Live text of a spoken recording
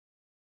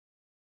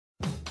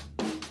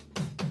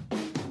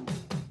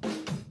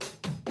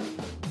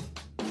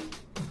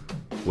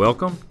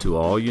Welcome to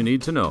All You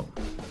Need to Know,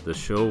 the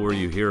show where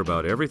you hear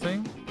about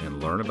everything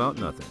and learn about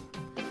nothing.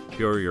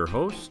 Here are your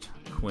hosts,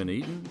 Quinn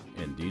Eaton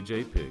and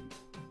DJ Pig.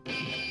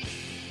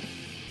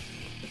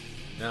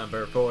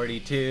 Number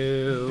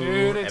 42.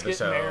 Dude, it's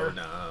episode getting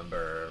there.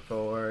 Number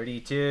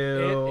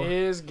 42. It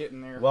is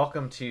getting there.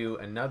 Welcome to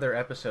another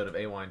episode of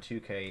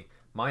A1-2K.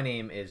 My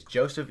name is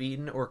Joseph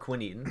Eaton or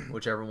Quinn Eaton,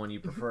 whichever one you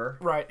prefer.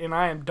 Right, and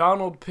I am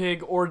Donald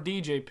Pig or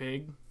DJ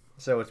Pig.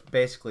 So it's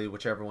basically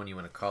whichever one you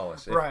want to call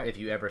us. Right. If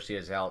you ever see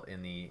us out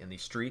in the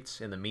streets,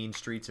 in the mean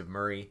streets of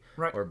Murray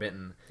Right. or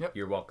Benton, Yep.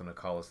 You're welcome to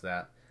call us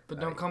that. But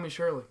don't call me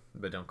Shirley.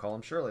 But don't call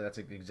him Shirley. That's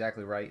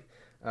exactly right.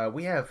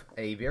 We have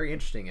a very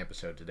interesting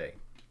episode today.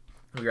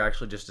 We were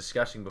actually just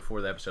discussing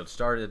before the episode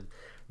started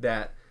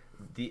that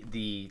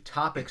the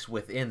topics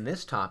within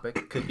this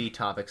topic could be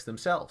topics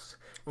themselves.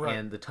 Right.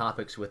 And the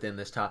topics within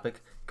this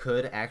topic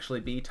could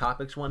actually be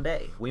topics one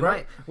day. We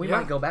Right.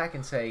 might go back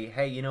and say,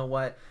 hey, you know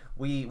what?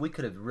 We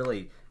could have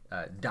really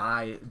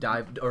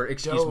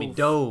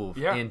dove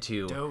Yeah,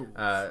 into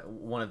dove.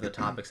 one of the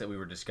topics that we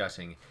were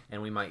discussing,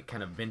 and we might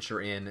kind of venture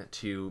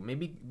into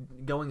maybe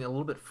going a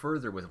little bit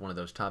further with one of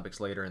those topics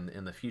later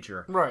in the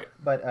future. Right.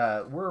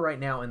 But we're right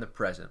now in the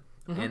present,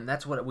 and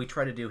that's what we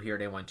try to do here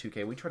at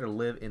A1-2K. We try to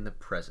live in the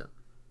present.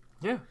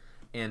 Yeah.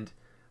 And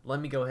let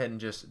me go ahead and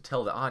just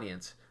tell the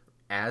audience,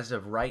 as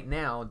of right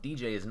now,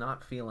 DJ is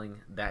not feeling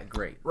that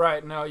great.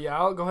 Right. No, yeah,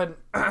 I'll go ahead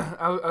and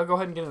I'll go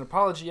ahead and get an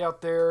apology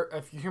out there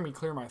if you hear me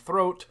clear my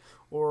throat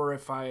or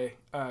if I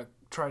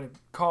try to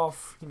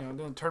cough,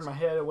 then turn my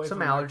head away Some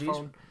from the allergies.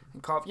 microphone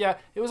and cough. Yeah,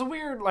 it was a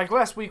weird, like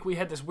last week we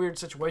had this weird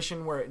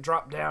situation where it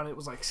dropped down. It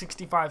was like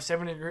 65,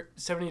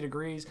 70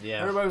 degrees.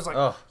 Yeah. Everybody was like,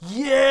 Oh.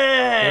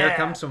 yeah! Here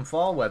comes some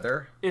fall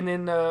weather. And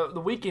then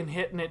the weekend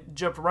hit and it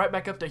jumped right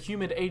back up to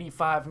humid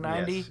 85,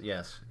 90.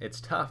 Yes. It's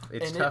tough.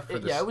 It's And tough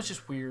it was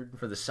just weird.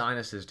 for the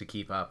sinuses to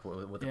keep up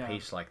with a Yeah.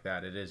 pace like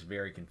that. It is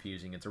very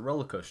confusing. It's a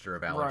roller coaster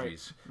of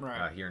allergies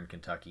Right. Here in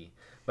Kentucky.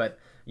 But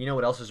you know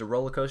what else is a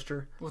roller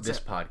coaster? What's this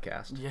that?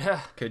 podcast.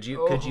 Yeah. Could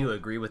you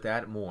agree with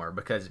that more?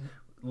 Because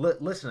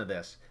listen to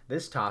this.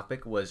 This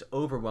topic was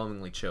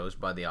overwhelmingly chosen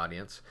by the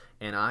audience,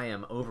 and I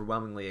am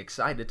overwhelmingly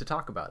excited to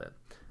talk about it.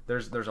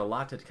 There's a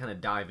lot to kind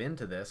of dive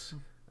into this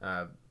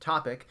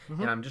topic,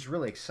 and I'm just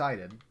really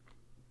excited.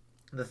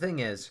 The thing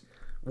is,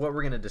 what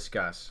we're going to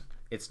discuss,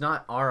 it's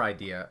not our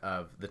idea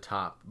of the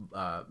top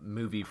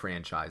movie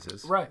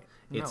franchises. Right.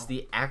 It's No.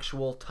 the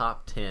actual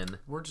top 10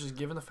 We're just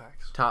giving the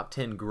facts.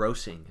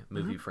 grossing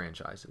movie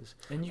franchises.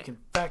 And you can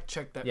fact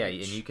check that. Yeah, bitch.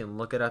 and you can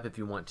look it up if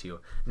you want to.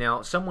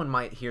 Now, someone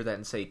might hear that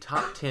and say,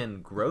 top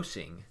 10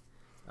 grossing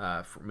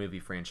movie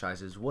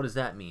franchises. What does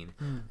that mean?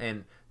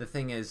 And the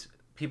thing is,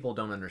 people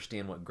don't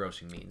understand what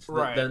grossing means.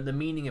 Right. The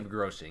meaning of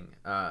grossing.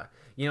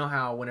 You know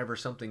how whenever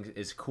something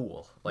is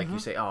cool, like you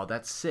say, oh,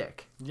 that's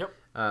sick. Yep.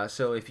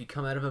 So if you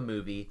come out of a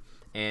movie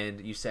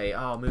and you say,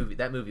 oh,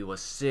 that movie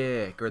was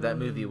sick, or that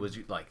movie was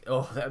like,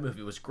 oh, that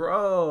movie was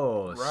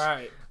gross.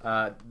 Right.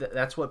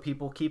 That's what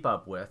people keep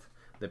up with.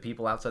 The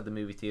people outside the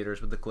movie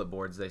theaters with the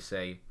clipboards, they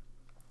say,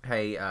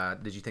 hey,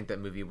 did you think that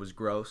movie was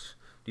gross?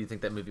 Do you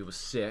think that movie was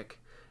sick?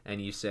 And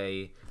you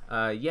say,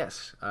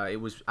 yes, it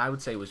was. I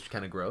would say it was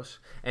kind of gross.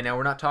 And now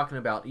we're not talking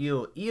about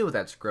ew,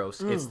 that's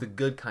gross. It's the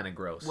good kind of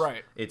gross.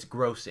 Right. It's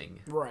grossing.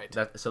 Right.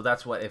 So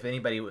that's what, if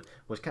anybody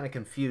was kind of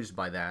confused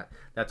by that,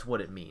 that's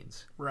what it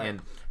means. Right.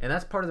 And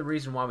that's part of the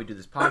reason why we do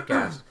this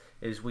podcast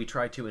is we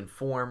try to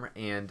inform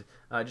and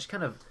just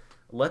kind of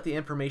let the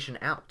information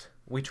out.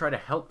 We try to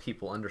help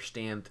people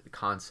understand the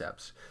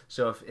concepts.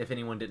 So if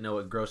anyone didn't know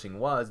what grossing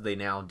was, they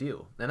now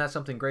do. And that's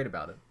something great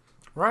about it.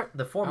 Right.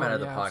 The format of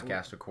the yeah, podcast,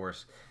 absolutely. of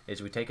course,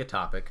 is we take a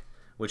topic,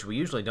 which we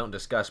usually don't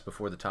discuss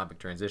before the topic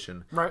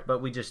transition. Right.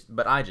 But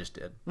I just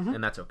did,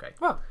 and that's okay.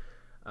 Well.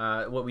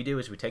 What we do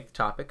is we take the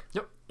topic,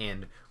 Yep.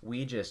 and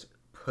we just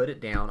put it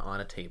down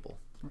on a table,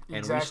 and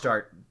Exactly. we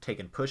start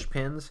taking push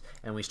pins,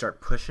 and we start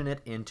pushing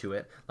it into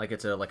it like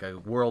it's like a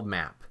world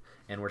map.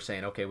 And we're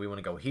saying, okay, we want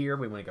to go here,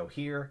 we want to go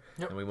here,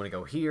 Yep. and we want to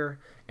go here,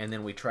 and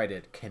then we try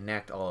to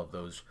connect all of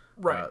those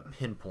Right.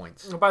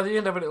 pinpoints. By the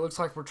end of it, it looks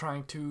like we're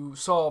trying to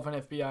solve an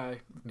FBI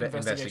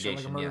investigation,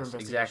 like a murder yes, investigation.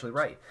 exactly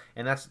right.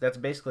 And that's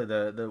basically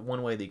the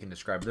one way that you can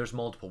describe it. There's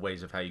multiple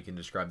ways of how you can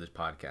describe this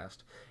podcast,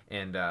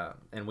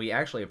 and we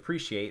actually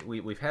appreciate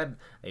we've had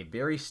a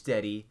very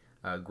steady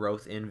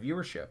growth in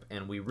viewership,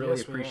 and we really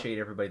Yes, we appreciate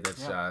everybody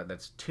that's Yeah.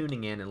 that's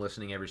tuning in and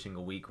listening every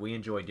single week. We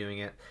enjoy doing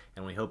it,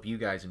 and we hope you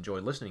guys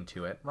enjoy listening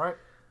to it. Right.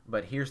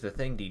 But here's the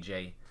thing,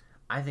 DJ.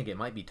 I think it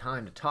might be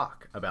time to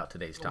talk about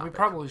today's topic. We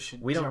probably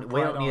should. We jump don't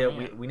right need on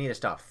to. in. We need to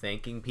stop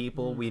thanking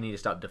people. We need to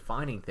stop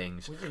defining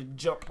things. We need to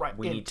jump right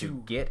We into. need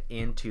to get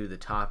into the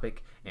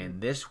topic,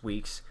 and this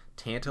week's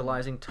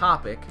tantalizing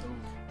topic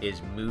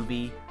is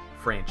movie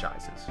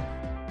franchises.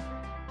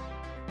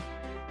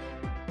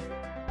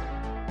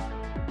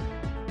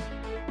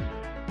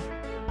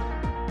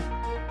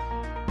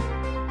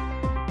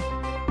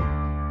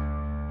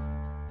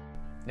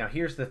 Now,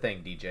 here's the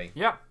thing, DJ.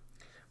 Yeah.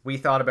 we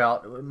thought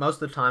about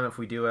most of the time if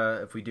we do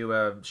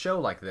a show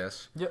like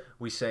this, Yep.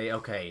 we say,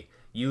 okay,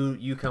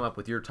 you come up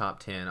with your top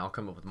 10, I'll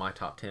come up with my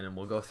top 10, and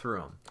we'll go through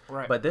them.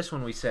 Right. But this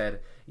one we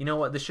said, you know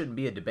what? This shouldn't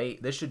be a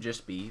debate. This should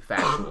just be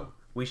factual.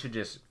 We should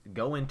just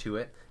go into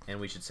it, and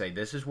we should say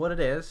this is what it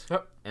is,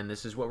 Yep. and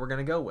this is what we're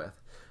going to go with.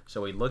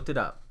 So we looked it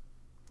up,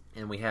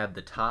 and we had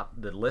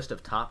the list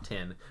of top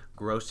 10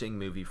 grossing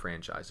movie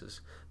franchises,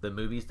 the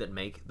movies that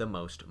make the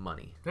most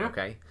money. Yeah.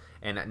 Okay,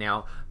 and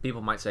now people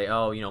might say,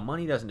 oh,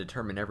 money doesn't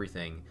determine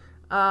everything.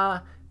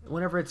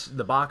 Whenever it's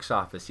the box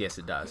office, yes,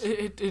 it does.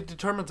 It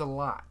determines a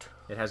lot.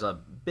 It has a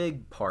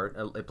big part.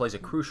 It plays a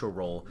crucial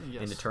role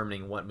Yes. in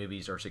determining what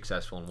movies are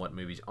successful and what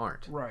movies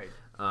aren't. Right.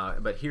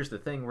 But here's the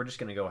thing: we're just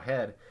going to go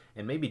ahead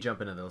and maybe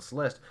jump into this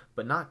list,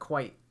 but not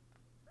quite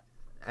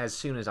as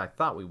soon as I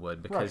thought we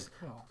would, because,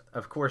 Well,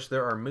 of course,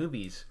 there are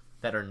movies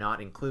that are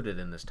not included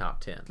in this top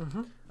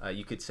 10.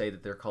 You could say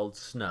that they're called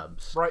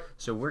snubs. Right.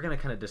 So we're going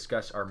to kind of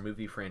discuss our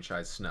movie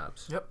franchise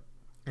snubs. Yep.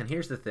 And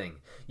here's the thing: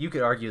 you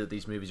could argue that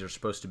these movies are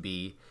supposed to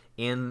be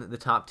in the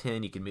top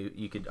 10.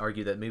 You could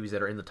argue that movies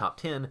that are in the top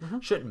 10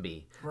 shouldn't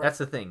be. Right. That's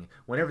the thing.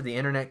 Whenever the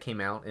internet came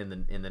out in the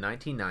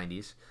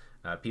 1990s,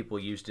 people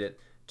used it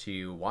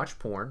to watch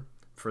porn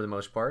for the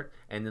most part,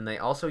 and then they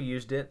also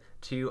used it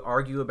to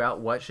argue about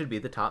what should be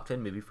the top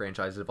 10 movie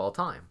franchises of all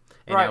time.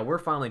 And Right. now we're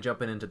finally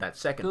jumping into that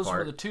second Those part.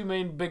 were the two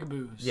main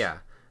bigaboos. Yeah.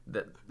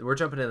 We're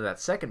jumping into that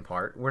second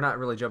part. We're not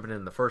really jumping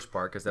into the first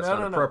part because that's not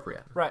No.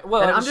 appropriate. Right.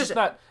 Well, And it's just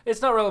not.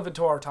 It's not relevant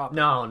to our topic.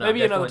 No, Maybe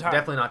definitely, another time.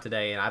 definitely not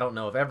today, and I don't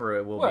know if ever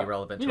it will Well, be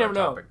relevant you to our never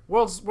know. topic.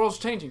 World's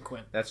changing,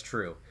 Quinn. That's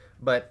true,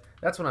 but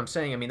that's what I'm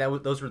saying. I mean,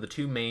 those were the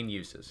two main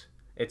uses.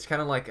 It's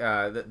kind of like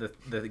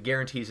the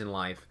guarantees in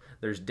life.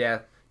 There's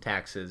death,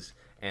 taxes,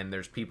 and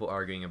there's people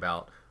arguing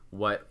about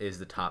what is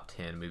the top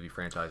 10 movie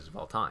franchises of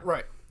all time.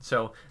 Right.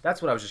 So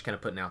that's what I was just kind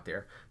of putting out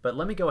there. But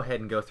let me go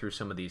ahead and go through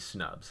some of these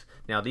snubs.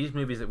 Now, these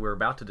movies that we're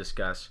about to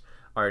discuss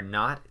are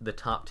not the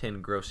top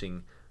 10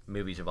 grossing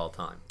movies of all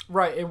time.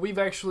 Right, and we've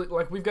actually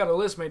we've got a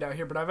list made out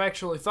here, but I've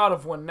actually thought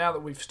of one now that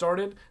we've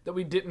started that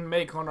we didn't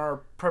make on our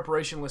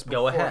preparation list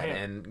Go beforehand.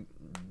 ahead and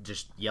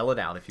just yell it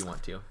out if you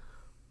want to.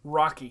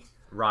 Rocky.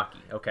 Rocky.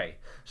 Okay.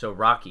 So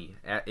Rocky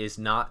is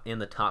not in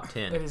the top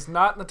 10. It is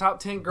not in the top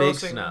 10 Big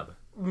grossing snub.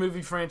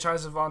 movie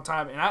franchises of all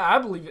time, and I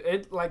believe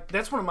it.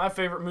 That's one of my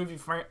favorite movie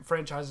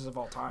franchises of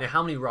all time. Now,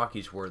 how many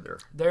Rockies were there?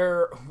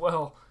 They're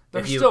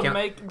If you still count,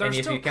 make. They're and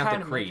if still you count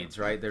kind the of Creeds,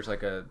 right? There's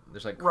like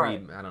Right.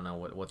 Creed. I don't know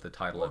what the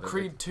title of it is.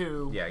 Creed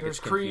 2. Yeah, it There's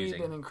gets Creed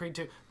confusing. and then Creed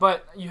 2.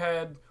 But you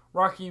had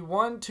Rocky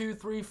 1, 2,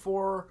 3,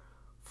 4,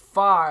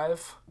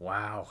 5,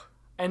 Wow.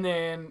 and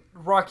then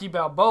Rocky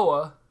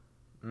Balboa,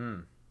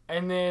 Mm.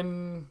 and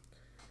then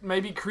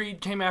maybe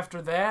Creed came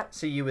after that.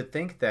 See, you would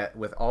think that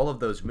with all of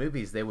those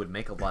movies, they would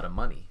make a lot of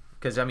money.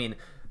 Because, I mean,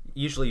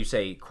 usually you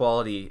say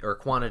quality or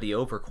quantity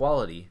over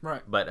quality.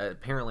 Right. But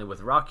apparently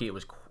with Rocky, it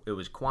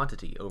was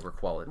quantity over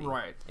quality.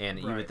 Right. And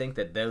you Right. would think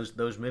that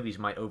those movies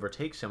might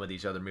overtake some of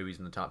these other movies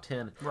in the top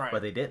 10. Right.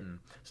 But they didn't.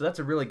 So that's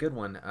a really good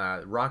one.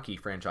 Rocky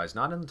franchise,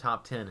 not in the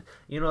top 10.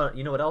 You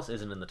know what else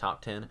isn't in the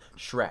top 10?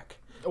 Shrek.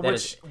 That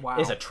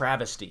is a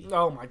travesty.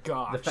 Oh my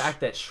gosh. The fact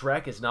that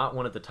Shrek is not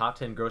one of the top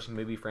 10 grossing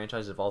movie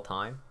franchises of all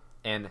time,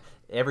 and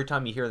every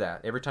time you hear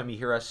that, every time you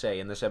hear us say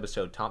in this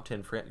episode top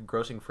 10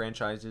 grossing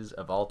franchises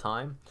of all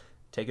time,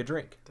 take a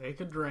drink Take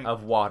a drink.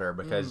 of water,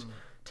 because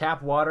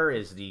tap water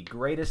is the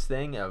greatest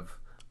thing of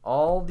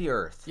all the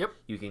earth. Yep.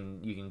 You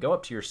can go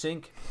up to your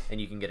sink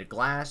and you can get a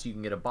glass, you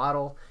can get a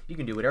bottle, you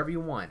can do whatever you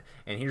want.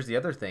 And here's the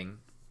other thing.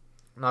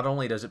 Not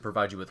only does it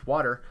provide you with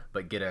water,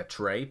 but get a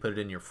tray, put it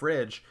in your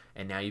fridge,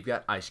 and now you've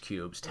got ice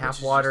cubes. Tap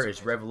is water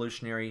just is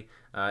revolutionary,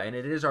 and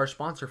it is our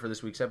sponsor for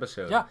this week's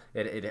episode. Yeah.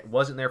 It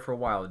wasn't there for a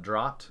while. It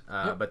dropped,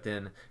 Yep. but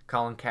then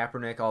Colin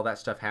Kaepernick, all that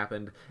stuff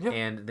happened, Yep.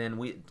 and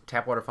then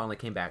tap water finally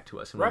came back to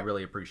us, and Right. we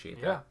really appreciate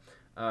Yeah.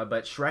 that.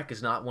 But Shrek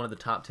is not one of the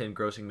top 10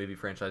 grossing movie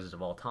franchises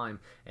of all time,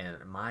 and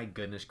my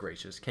goodness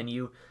gracious, can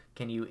you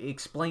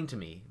explain to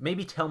me,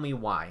 maybe tell me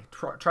why,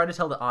 try to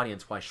tell the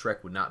audience why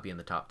Shrek would not be in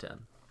the top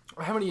 10?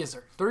 How many is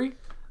there? 3?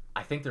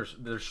 I think there's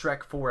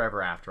Shrek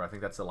Forever After. I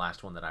think that's the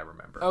last one that I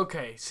remember.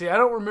 Okay. See, I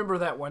don't remember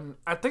that one.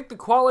 I think the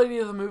quality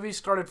of the movie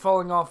started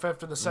falling off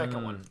after the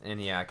second one.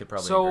 And yeah, I could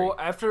probably So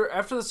agree.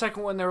 after the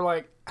second one, they were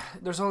like,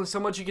 "There's only so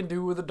much you can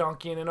do with a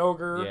donkey and an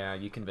ogre." Yeah,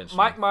 you convinced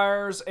Mike me.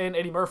 Myers and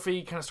Eddie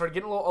Murphy kind of started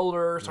getting a little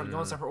older, started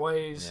going separate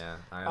ways. Yeah,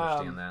 I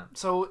understand that.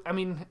 So I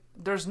mean,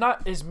 there's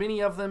not as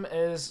many of them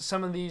as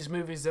some of these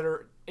movies that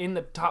are in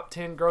the top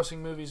 10 grossing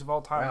movies of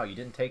all time. Wow, you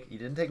didn't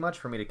take much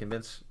for me to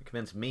convince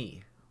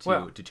me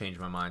to change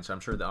my mind. So I'm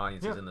sure the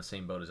audience is in the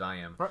same boat as I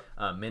am.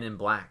 Right. Men in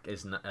Black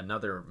is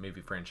another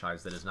movie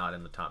franchise that is not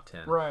in the top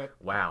 10. Right.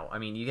 Wow. I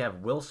mean, you have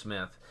Will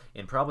Smith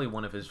in probably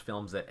one of his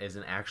films that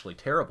isn't actually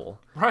terrible.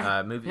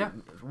 Right. Movie. Yeah.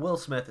 Will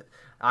Smith,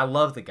 I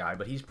love the guy,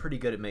 but he's pretty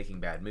good at making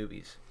bad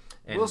movies.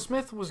 And Will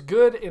Smith was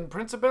good in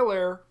Prince of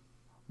Bel-Air,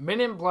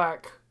 Men in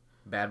Black,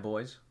 Bad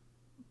Boys.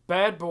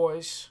 Bad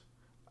Boys.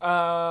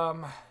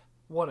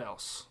 What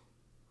else?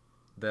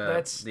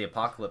 The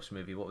Apocalypse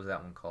movie. What was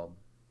that one called?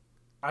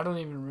 I don't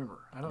even remember.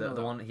 I don't know.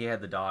 The one he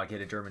had the dog, he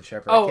had a German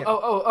Shepherd.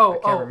 Oh.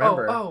 I can't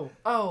remember.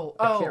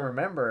 I can't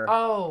remember.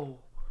 Oh.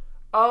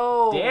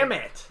 Damn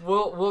it!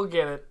 We'll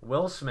get it.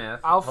 Will Smith.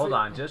 Hold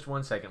on, just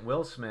 1 second.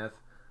 Will Smith.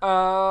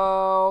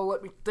 Oh,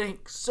 let me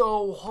think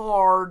so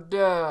hard.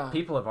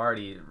 People have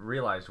already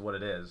realized what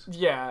it is.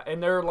 Yeah,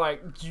 and they're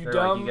like, you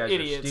guys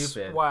idiots. are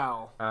stupid.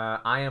 Wow.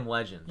 I Am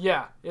Legend.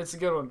 Yeah, it's a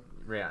good one.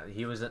 Yeah,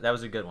 that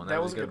was a good one.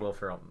 That was a good Will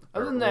Ferrell.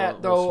 Other than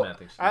that, Will though,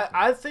 Smith,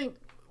 I think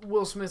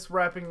Will Smith's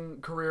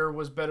rapping career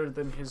was better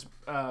than his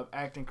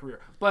acting career.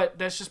 But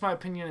that's just my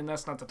opinion, and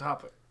that's not the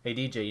topic. Hey,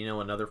 DJ, you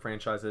know another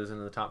franchise that is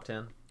in the top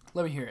 10?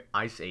 Let me hear it.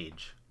 Ice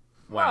Age.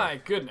 Wow.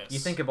 My goodness. You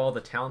think of all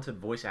the talented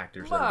voice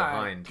actors that are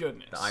behind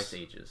the Ice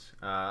Ages.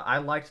 I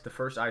liked the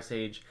first Ice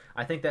Age.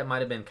 I think that might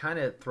have been kind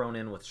of thrown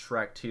in with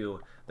Shrek 2.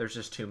 There's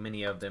just too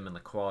many of them, and the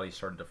quality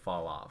started to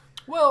fall off.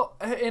 Well,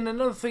 and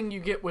another thing you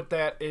get with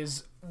that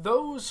is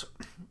those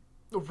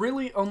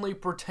really only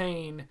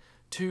pertain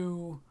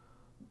to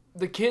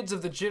the kids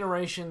of the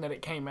generation that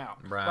it came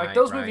out. Right, like,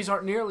 those movies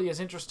aren't nearly as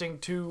interesting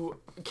to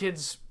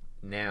kids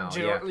now.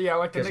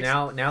 Like because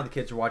now the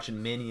kids are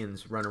watching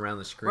minions run around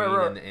the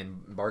screen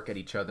and bark at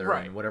each other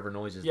and whatever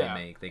noises they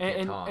make. They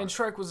can't talk. And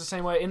Shrek was the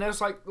same way. And that's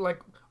like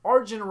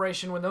our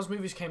generation, when those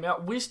movies came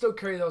out, we still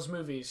carry those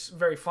movies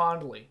very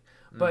fondly.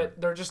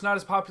 But they're just not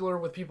as popular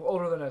with people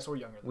older than us or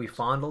younger than us. We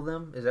fondle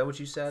them? Is that what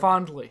you said?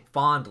 Fondly.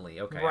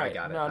 Okay, right. I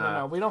got it.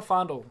 No. We don't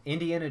fondle.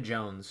 Indiana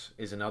Jones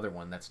is another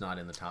one that's not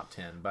in the top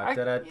 10.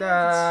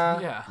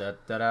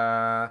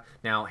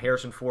 Now,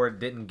 Harrison Ford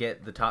didn't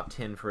get the top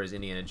 10 for his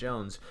Indiana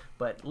Jones,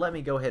 but let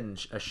me go ahead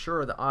and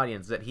assure the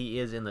audience that he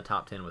is in the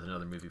top 10 with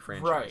another movie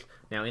franchise. Right.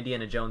 Now,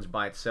 Indiana Jones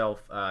by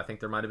itself, I think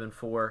there might have been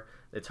 4.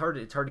 It's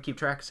hard to keep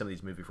track of some of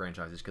these movie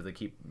franchises because they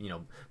keep,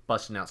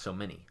 busting out so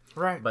many.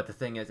 Right. But the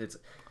thing is,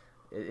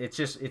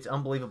 it's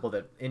unbelievable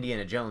that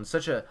Indiana Jones,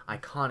 such a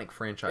iconic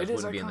franchise,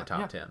 wouldn't be in the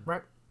top 10.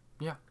 Right.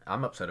 Yeah.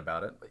 I'm upset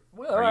about it.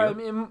 Well, I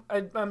mean,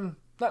 I'm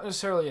not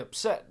necessarily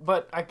upset,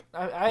 but I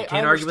you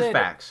can't argue with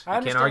facts.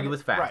 You can't argue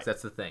with facts. Right.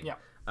 That's the thing. Yeah.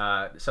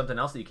 Something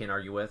else that you can't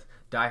argue with: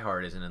 Die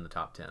Hard isn't in the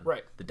top 10.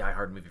 Right. The Die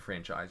Hard movie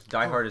franchise.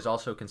 Die Hard is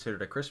also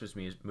considered a Christmas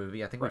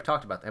movie. I think we've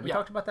talked about that. Have we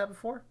talked about that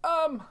before?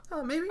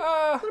 Maybe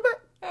a little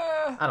bit.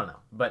 I don't know,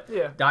 but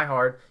Die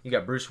Hard. You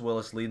got Bruce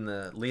Willis leading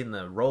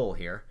the role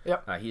here.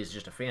 Yep. He is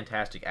just a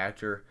fantastic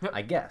actor. Yep.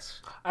 I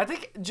guess. I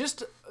think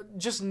just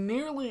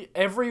nearly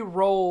every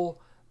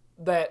role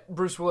that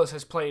Bruce Willis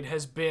has played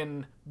has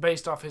been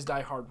based off his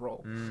Die Hard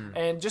role.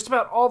 And just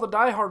about all the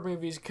Die Hard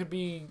movies could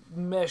be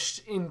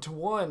meshed into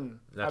one.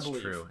 That's I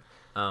believe. True.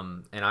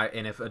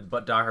 And if a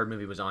Die Hard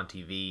movie was on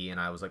TV and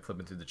I was like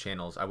flipping through the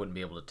channels, I wouldn't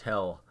be able to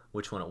tell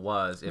which one it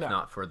was if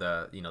not for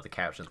the the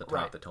caption at the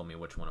top that told me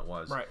which one it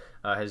was. Right.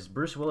 Has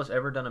Bruce Willis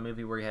ever done a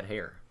movie where he had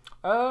hair?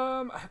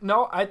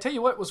 No. I tell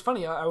you what was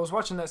funny. I was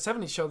watching that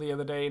 70s show the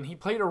other day, and he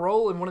played a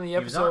role in one of the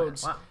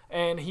episodes. Wow.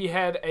 And he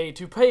had a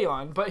toupee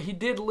on, but he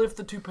did lift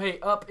the toupee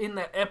up in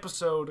that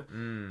episode,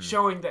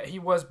 showing that he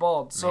was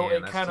bald. So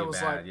it kind of was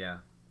bad,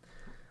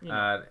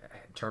 like,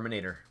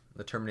 Terminator,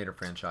 the Terminator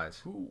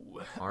franchise.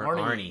 Ooh,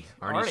 Arnie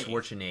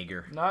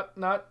Schwarzenegger. Not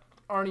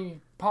Arnie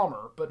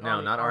Palmer, but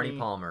not Arnie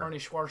Palmer. Arnie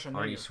Schwarzenegger.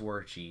 Arnie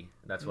Schwartzy.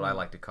 That's what I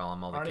like to call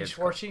him. All the Arnie kids.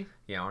 Schwartzy?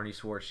 Yeah, Arnie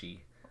Schwartzy.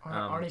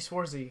 Arnie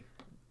Schwarzy.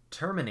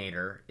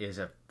 Terminator is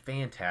a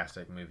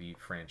fantastic movie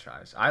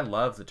franchise. I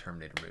love the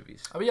Terminator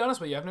movies. I'll be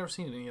honest with you, I've never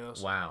seen any of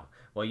those. Wow.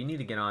 Well, you need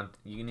to get on.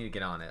 You need to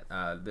get on it.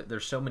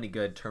 There's so many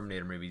good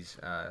Terminator movies.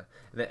 I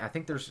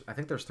think there's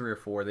 3 or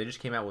 4. They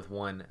just came out with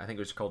one. I think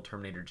it was called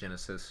Terminator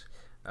Genesis.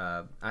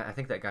 I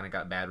think that kind of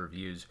got bad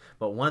reviews,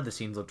 but one of the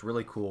scenes looked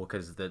really cool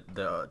because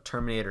the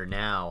Terminator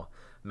now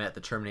met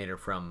the Terminator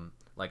from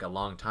like a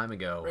long time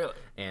ago. Really?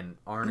 And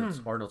Arnold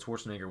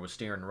Schwarzenegger was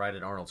staring right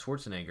at Arnold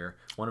Schwarzenegger.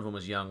 One of them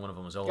was young, one of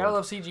them was old. Gotta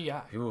love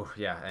CGI. Ooh,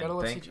 yeah.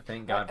 And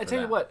thank God for that. I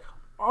tell you what,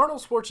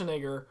 Arnold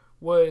Schwarzenegger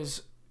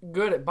was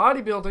good at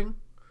bodybuilding,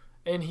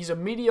 and he's a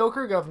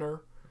mediocre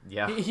governor.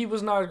 Yeah. He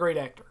was not a great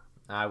actor.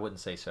 I wouldn't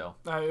say so.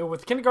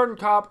 With Kindergarten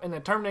Cop and the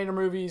Terminator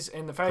movies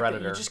and the fact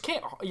that you just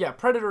can't... Yeah,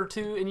 Predator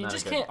too, and you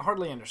just can't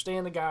hardly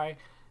understand the guy.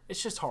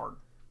 It's just hard.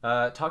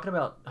 Talking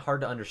about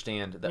hard to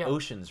understand, the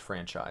Oceans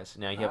franchise.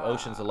 Now, you have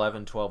Oceans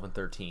 11, 12, and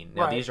 13.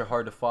 Now, these are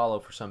hard to follow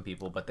for some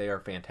people, but they are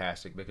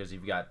fantastic because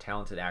you've got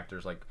talented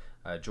actors like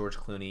George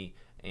Clooney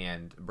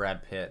and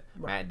Brad Pitt,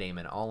 Matt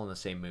Damon, all in the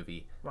same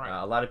movie. Right.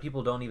 A lot of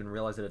people don't even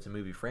realize that it's a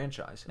movie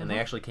franchise. And they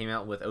actually came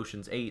out with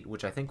Oceans 8,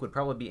 which I think would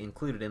probably be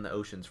included in the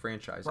Oceans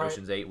franchise. Right.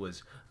 Oceans 8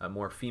 was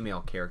more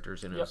female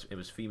characters, and it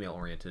was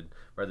female-oriented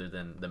rather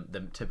than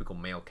the typical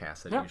male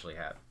cast that it usually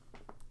had.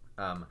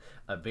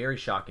 A very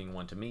shocking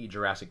one to me,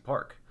 Jurassic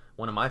Park.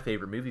 One of my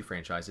favorite movie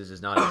franchises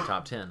is not in the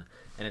top 10.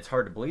 And it's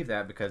hard to believe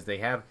that because they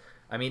have...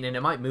 I mean, and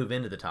it might move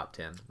into the top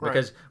 10.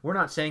 Because we're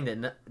not saying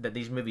that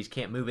these movies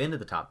can't move into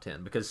the top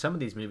 10. Because some of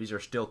these movies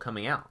are still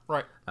coming out.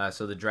 Right.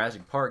 So the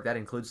Jurassic Park, that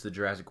includes the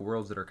Jurassic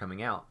Worlds that are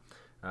coming out.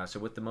 So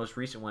with the most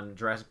recent one,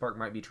 Jurassic Park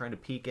might be trying to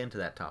peek into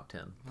that top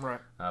 10. Right.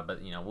 But,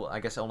 I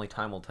guess only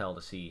time will tell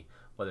to see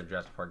whether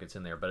Jurassic Park gets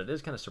in there. But it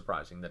is kind of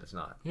surprising that it's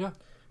not. Yeah.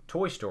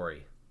 Toy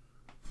Story.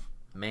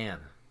 Man,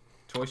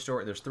 Toy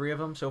Story. There's 3 of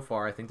them so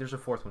far. I think there's a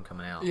 4th one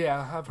coming out. Yeah,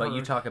 I've heard. But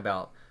you talk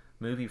about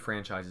movie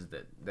franchises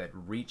that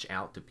reach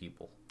out to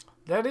people.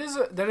 That is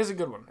a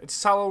good one. It's a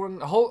solid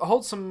one.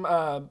 Wholesome.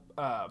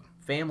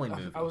 Family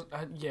movie.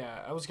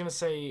 I was gonna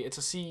say it's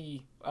a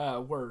C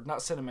word, not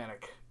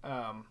cinematic.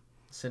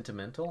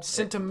 Sentimental.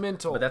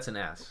 Sentimental. But that's an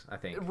S, I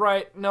think.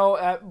 Right.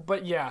 No.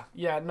 But yeah.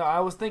 No. I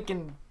was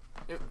thinking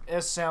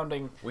S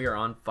sounding. We are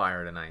on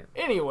fire tonight.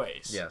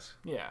 Anyways. Yes.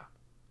 Yeah.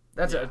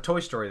 That's a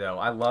Toy Story though.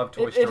 I love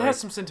Toy Story. It has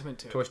some sentiment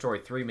to it. Toy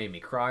Story 3 made me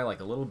cry like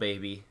a little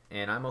baby,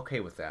 and I'm okay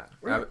with that.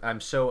 Really? I'm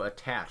so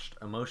attached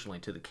emotionally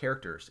to the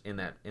characters in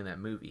that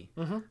movie.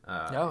 Mm-hmm.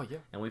 Oh yeah.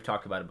 And we've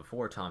talked about it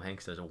before. Tom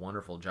Hanks does a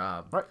wonderful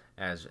job Right.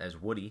 as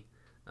Woody.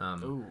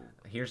 Ooh.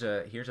 Here's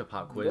a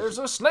pop quiz. There's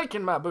a snake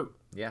in my boot.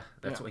 Yeah,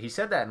 that's what he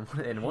said that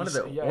in one of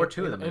the or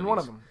 2 of the movies. In one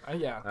of them.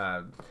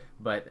 Yeah.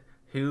 But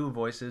who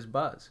voices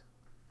Buzz?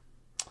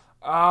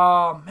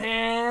 Oh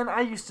man,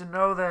 I used to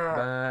know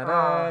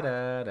that.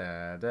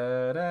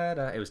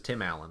 It was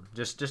Tim Allen.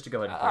 Just to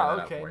go ahead and clear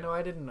that up for you. No,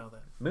 I didn't know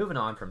that. Moving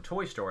on from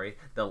Toy Story,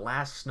 the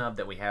last snub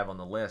that we have on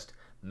the list,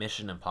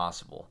 Mission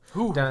Impossible.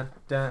 Ooh. Dun,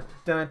 dun,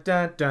 dun,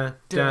 dun, dun,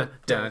 dun,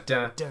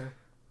 dun, dun.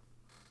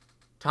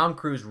 Tom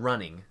Cruise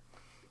running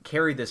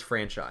carried this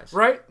franchise.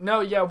 Right?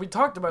 No, yeah, we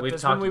talked about We've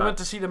this talked when we about went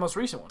to see the most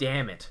recent one.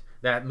 Damn it.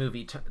 That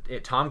movie,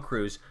 Tom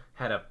Cruise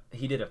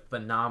did a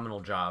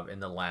phenomenal job in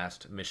the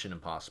last Mission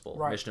Impossible.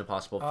 Right. Mission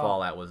Impossible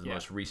Fallout was the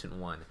most recent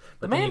one.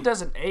 The But man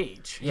doesn't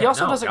age. He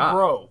also doesn't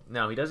grow.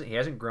 No, he doesn't. He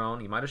hasn't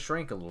grown. He might have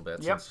shrank a little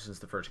bit since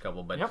the first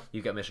couple. But Yep.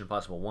 you've got Mission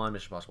Impossible 1,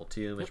 Mission Impossible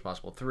 2, Mission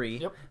Impossible 3.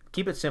 Yep.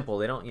 Keep it simple.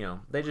 They don't,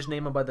 they just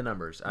name them by the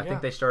numbers. I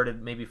think they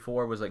started maybe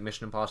 4 was like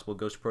Mission Impossible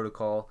Ghost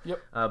Protocol. Yep.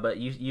 But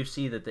you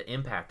see that the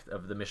impact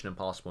of the Mission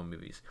Impossible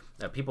movies.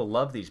 People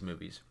love these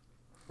movies.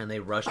 And they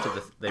rush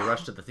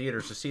to the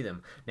theaters to see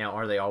them. Now,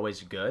 are they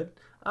always good?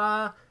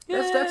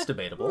 That's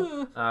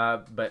debatable.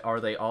 But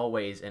are they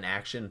always an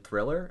action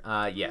thriller?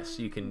 Yes,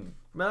 you can.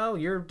 Well,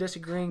 you're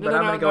disagreeing, but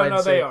I'm going to go ahead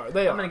and say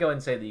they are. I'm going to go ahead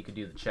and say that you could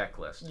do the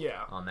checklist.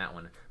 On that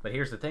one. But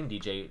here's the thing,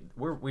 DJ.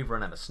 We've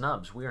run out of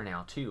snubs. We are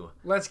now to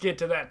Let's get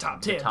to that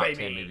top 10, the top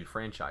baby. 10 movie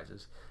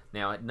franchises.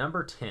 Now at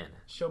number 10.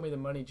 Show me the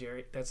money,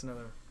 Jerry. That's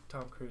another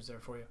Tom Cruise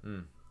there for you.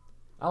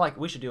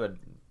 We should do a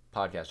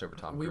podcast over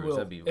Tom Cruise.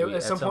 We will.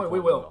 At some point we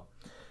will.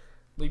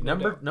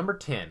 Number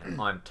 10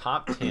 on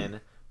top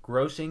 10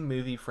 grossing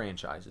movie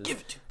franchises. Give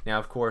it to me. Now,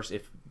 of course,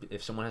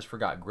 if someone has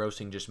forgot,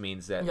 grossing just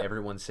means that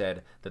everyone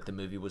said that the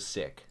movie was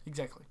sick.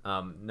 Exactly.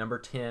 Number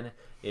 10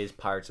 is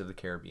Pirates of the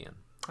Caribbean.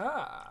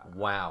 Ah.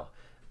 Wow.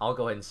 I'll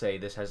go ahead and say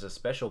this has a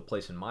special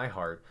place in my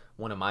heart.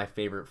 One of my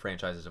favorite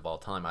franchises of all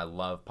time. I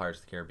love Pirates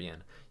of the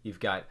Caribbean. You've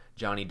got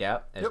Johnny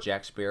Depp as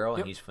Jack Sparrow,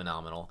 and he's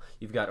phenomenal.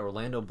 You've got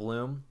Orlando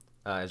Bloom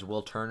as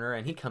Will Turner,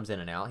 and he comes in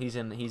and out.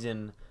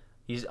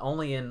 He's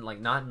only in,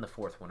 not in the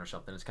 4th one or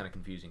something. It's kind of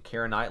confusing.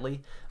 Keira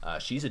Knightley,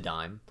 she's a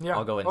dime. Yeah.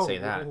 I'll go ahead and say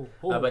that.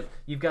 But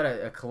you've got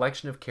a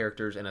collection of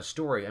characters and a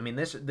story. I mean,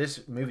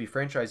 this movie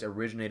franchise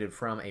originated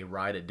from a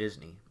ride at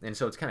Disney. And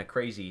so it's kind of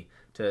crazy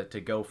to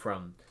go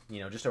from,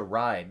 just a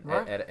ride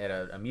at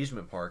an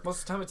amusement park.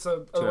 Most of the time it's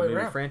the to other a way movie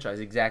around. franchise.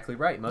 Exactly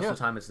right. Most of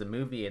the time it's the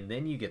movie and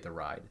then you get the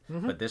ride.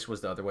 But this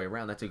was the other way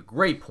around. That's a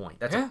great point.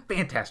 That's a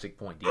fantastic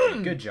point,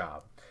 DJ. Good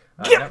job.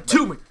 Give it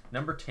to me.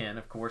 Number 10,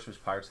 of course, was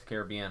Pirates of the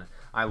Caribbean.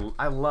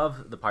 I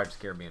love the Pirates of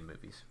the Caribbean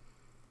movies.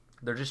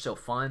 They're just so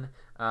fun.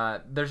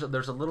 There's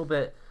a little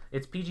bit.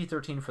 It's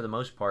PG-13 for the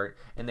most part,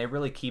 and they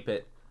really keep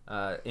it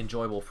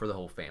enjoyable for the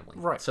whole family.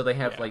 Right. So they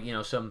have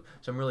some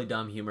really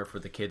dumb humor for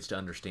the kids to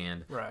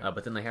understand. Right.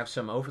 But then they have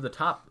some over the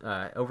top,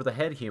 over the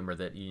head humor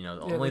that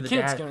only the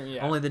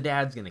the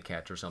dad's gonna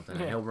catch or something,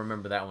 and he'll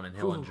remember that one and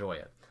he'll enjoy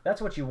it. That's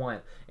what you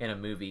want in a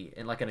movie,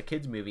 in a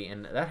kids movie,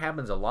 and that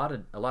happens a lot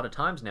of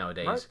times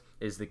nowadays. Right.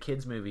 Is the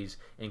kids movies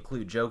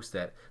include jokes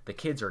that the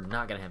kids are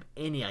not gonna have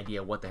any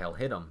idea what the hell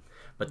hit them,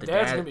 but the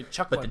Dad's gonna be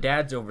chuckling. But the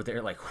dad's over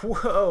there like,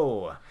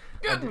 whoa!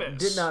 Goodness. I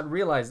did not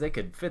realize they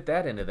could fit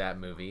that into that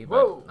movie.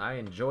 But Whoa. I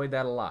enjoyed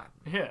that a lot.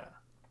 Yeah.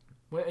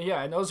 Well,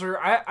 yeah, and those are.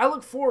 I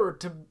look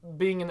forward to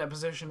being in that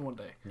position one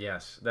day.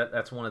 Yes,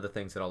 that's one of the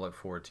things that I'll look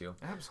forward to.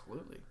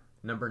 Absolutely.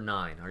 Number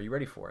 9. Are you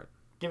ready for it?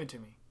 Give it to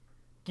me.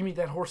 Give me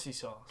that horsey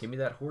sauce. Give me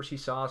that horsey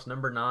sauce.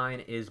 Number 9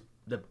 is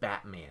the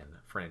Batman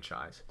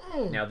franchise.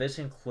 Now, this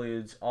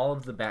includes all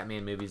of the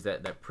Batman movies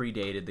that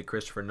predated the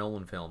Christopher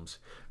Nolan films.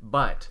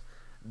 But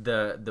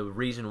the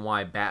reason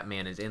why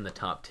Batman is in the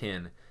top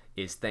 10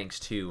 is thanks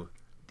to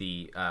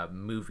the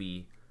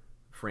movie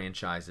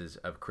franchises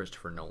of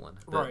Christopher Nolan.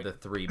 The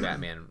 3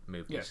 Batman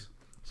movies. Yes.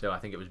 So I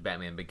think it was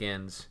Batman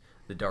Begins,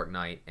 The Dark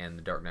Knight, and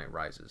The Dark Knight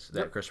Rises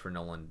that Christopher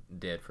Nolan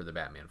did for the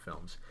Batman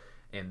films.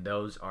 And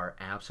those are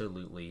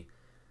absolutely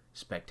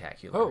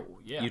spectacular. Oh,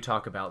 yeah. You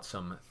talk about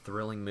some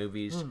thrilling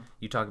movies.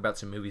 You talk about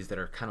some movies that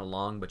are kind of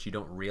long, but you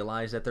don't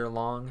realize that they're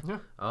long. Yeah.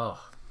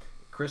 Oh,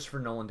 Christopher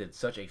Nolan did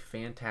such a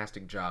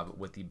fantastic job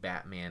with the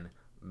Batman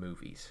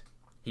movies.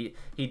 He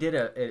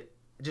did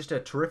just a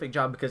terrific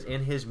job because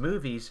in his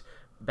movies,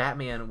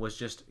 Batman was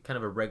just kind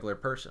of a regular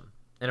person.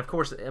 And of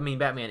course, I mean,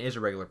 Batman is a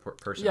regular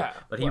person. Yeah,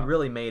 But he well.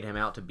 really made him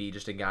out to be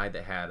just a guy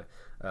that had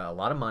a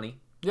lot of money.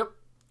 Yep.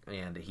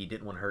 And he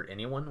didn't want to hurt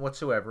anyone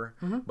whatsoever.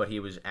 But he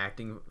was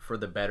acting for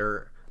the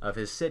better of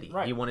his city.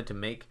 Right. He wanted to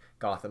make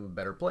Gotham a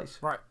better place.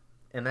 Right.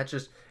 And that's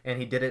just, and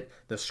he did it,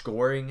 the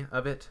scoring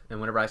of it. And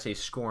whenever I say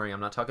scoring,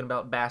 I'm not talking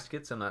about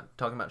baskets. I'm not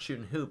talking about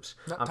shooting hoops.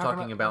 Not I'm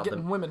talking about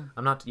getting women.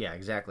 I'm not, yeah,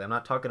 exactly. I'm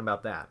not talking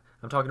about that.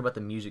 I'm talking about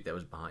the music that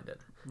was behind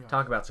it.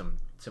 Talk about some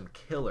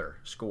killer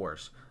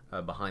scores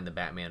behind the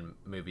Batman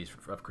movies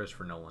of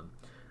Christopher Nolan.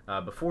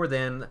 Before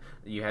then,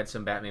 you had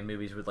some Batman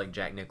movies with like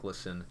Jack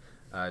Nicholson.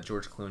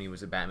 George Clooney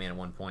was a Batman at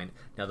one point.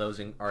 Now those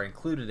are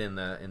included in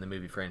the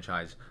movie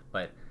franchise,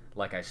 but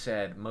like I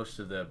said, most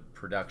of the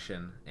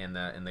production and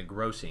the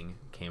grossing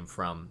came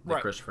from the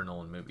Right. Christopher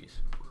Nolan movies.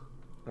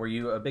 Were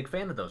you a big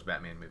fan of those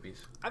Batman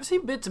movies? I've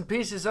seen bits and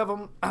pieces of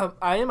them.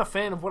 I am a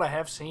fan of what I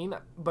have seen,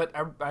 but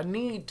I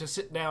need to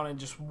sit down and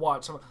just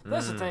watch some.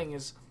 That's the thing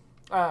is,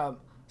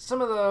 some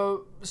of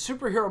the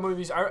superhero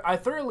movies I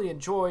thoroughly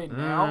enjoy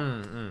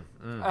now,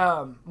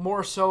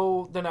 more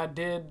so than I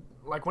did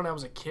like when I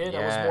was a kid.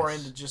 I was more Yes.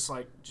 into just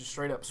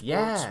straight up sports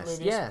Yes, movies.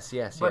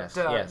 yes, But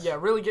yes. yeah,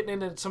 really getting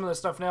into some of the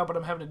stuff now. But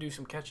I'm having to do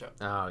some catch up.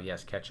 Oh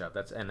yes, ketchup.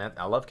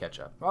 I love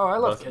ketchup. Oh, I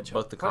love both, ketchup.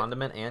 Both the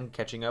condiment and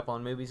catching up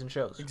on movies and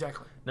shows.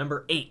 Exactly.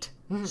 Number 8,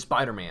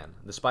 Spider-Man.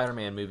 The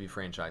Spider-Man movie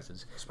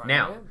franchises. Spider-Man.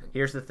 Now,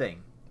 here's the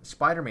thing.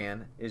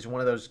 Spider-Man is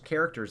one of those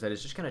characters that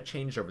has just kind of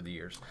changed over the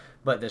years.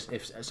 But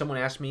if someone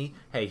asks me,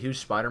 hey, who's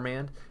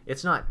Spider-Man?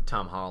 It's not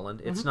Tom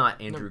Holland. It's not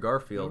Andrew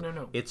Garfield.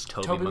 No. It's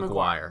Tobey Tobey Maguire.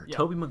 Maguire. Yeah.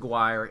 Tobey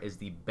Maguire is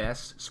the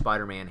best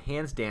Spider-Man,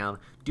 hands down.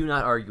 Do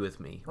not argue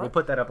with me. We'll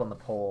put that up on the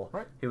poll.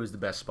 Right. Who is the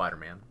best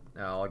Spider-Man?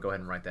 I'll go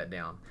ahead and write that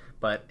down.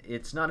 But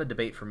it's not a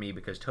debate for me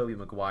because Tobey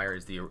Maguire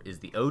is the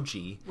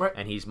OG, Right.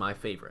 and he's my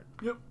favorite.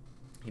 Yep.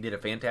 He did a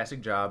fantastic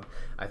job.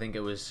 I think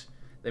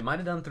they might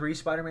have done 3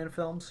 Spider-Man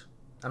films.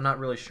 I'm not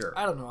really sure.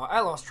 I don't know. I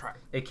lost track.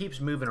 It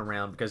keeps moving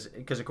around because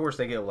of course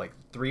they go like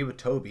 3 with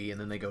Toby and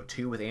then they go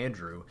 2 with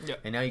Andrew. Yep.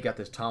 And now you got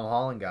this Tom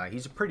Holland guy.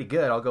 He's pretty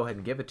good. I'll go ahead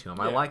and give it to him.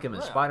 I Yeah. like him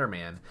as Yeah.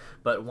 Spider-Man,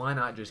 but why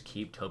not just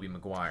keep Tobey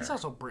Maguire? He's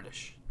also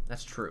British,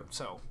 That's true.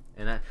 so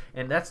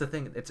And that's the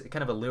thing. It's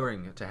kind of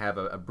alluring to have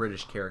a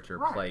British character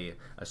Right. play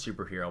a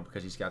superhero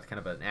because he's got kind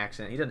of an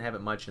accent. He doesn't have it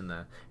much in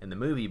the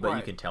movie, but you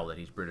Right. can tell that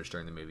he's British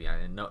during the movie.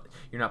 No,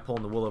 you're not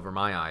pulling the wool over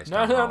my eyes.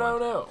 no. Tom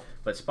Holland.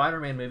 But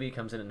Spider-Man movie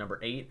comes in at number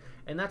 8,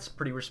 and that's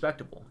pretty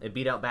respectable. It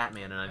beat out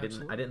Batman, and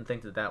I didn't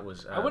think that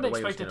was. I wouldn't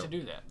the way expect it to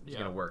do that. It's Yeah.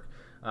 going to work.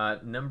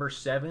 Number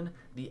 7,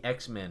 the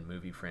X-Men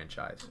movie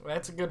franchise.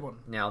 That's a good one.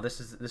 Now this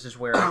is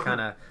where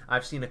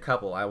I've seen a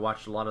couple. I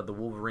watched a lot of the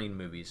Wolverine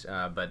movies,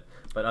 but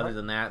other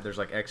than that, there's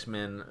like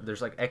X-Men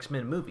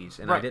movies,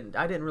 and Right.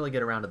 I didn't really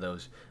get around to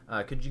those.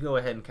 Could you go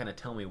ahead and kind of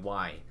tell me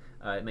why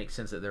it makes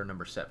sense that they're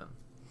number 7?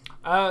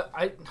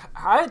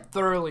 I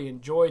thoroughly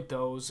enjoyed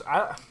those.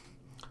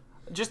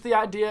 Just the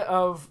idea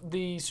of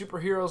the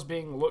superheroes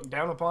being looked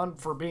down upon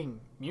for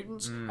being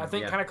mutants, I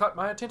think, yeah. kind of caught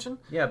my attention.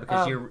 Yeah,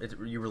 because you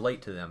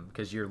relate to them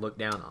because you're looked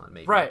down on,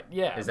 maybe. Right,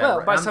 yeah. Is that well,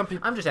 right? by some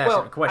people. I'm just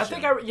asking a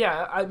question. I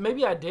think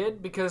maybe I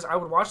did because I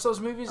would watch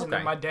those movies and then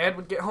Okay. my dad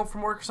would get home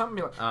from work or something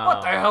and be like,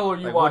 "What the hell are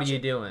you like, watching? what are you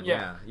doing?"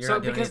 Yeah. You're so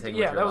not doing because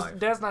anything with your life.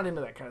 Dad's not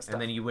into that kind of stuff.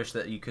 And then you wish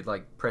that you could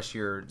like press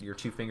your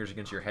 2 fingers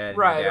against your head,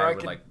 Right, and your or dad I would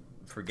could like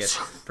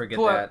forget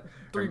pull that. out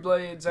 3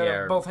 blades out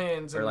of both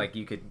hands. Or And, like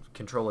you could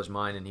control his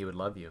mind and he would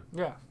love you.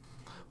 yeah.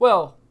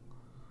 Well,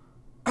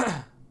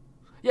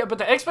 yeah, but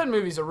the X-Men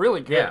movies are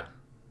really good. Yeah.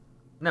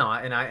 No,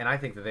 I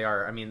think that they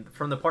are. I mean,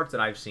 from the parts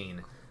that I've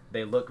seen,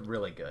 they look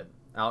really good.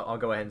 I'll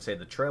go ahead and say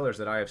the trailers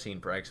that I have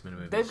seen for X-Men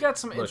movies. They've got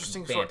some look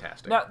interesting stories.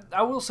 fantastic. Now,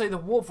 I will say the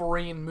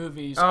Wolverine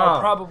movies are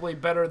probably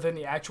better than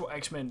the actual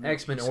X-Men movies.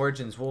 X-Men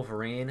Origins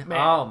Wolverine. Man,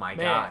 oh my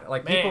man, god!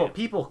 Like man.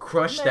 people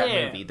crushed that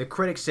Man. movie. The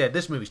critics said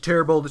this movie's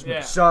terrible. This movie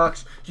Yeah.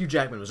 sucks. Hugh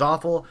Jackman was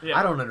awful. Yeah.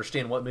 I don't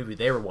understand what movie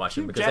they were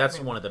watching Hugh because that's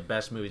Jackman. one of the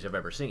best movies I've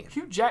ever seen.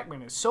 Hugh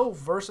Jackman is so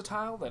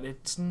versatile that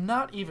it's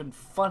not even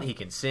funny. He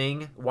can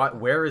sing.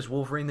 Where is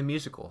Wolverine the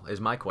musical?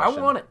 Is my I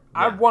question. want it.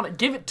 I Yeah. want it.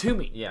 Give it to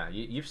me. Yeah,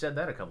 you've said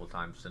that a couple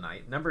times tonight.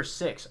 Number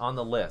 6 on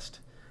the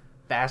list,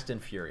 Fast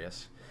and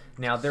Furious.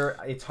 Now,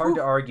 it's hard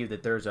to argue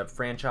that there's a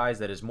franchise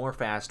that is more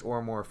fast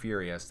or more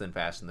furious than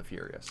Fast and the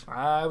Furious.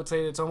 I would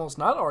say it's almost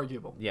not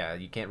arguable. Yeah,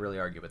 you can't really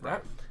argue with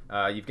that.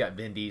 You've got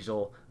Vin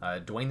Diesel.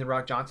 Dwayne The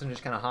Rock Johnson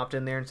just kind of hopped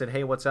in there and said,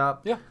 hey, what's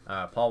up? Yeah.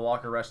 Paul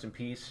Walker, rest in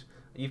peace.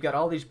 You've got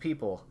all these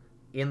people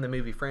in the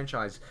movie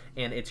franchise,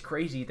 and it's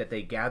crazy that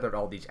they gathered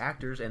all these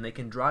actors and they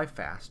can drive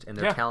fast, and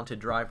they're Yeah. talented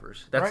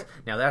drivers. Right.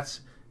 Now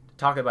that's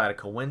talk about a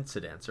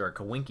coincidence or a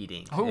coinky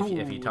dink.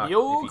 If you talk, the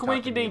old if you talk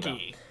to Quinky me about.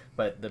 Dinky.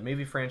 But the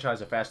movie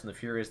franchise of Fast and the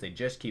Furious, they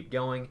just keep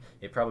going.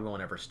 It probably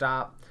won't ever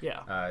stop.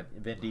 Yeah.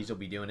 Vin Diesel will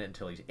be doing it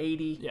until he's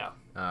 80. Yeah.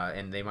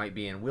 And they might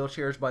be in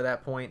wheelchairs by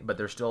that point, but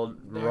they're still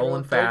They're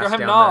rolling gonna fast have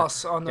down,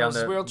 NOS on down,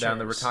 those down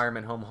the wheelchairs.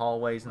 retirement home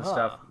hallways and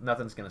stuff.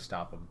 Nothing's going to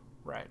stop them.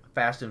 Right.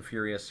 Fast and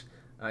Furious.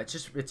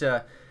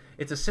 It's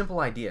it's a simple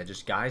idea,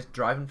 just guys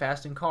driving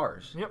fast in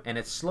cars. Yep. And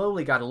it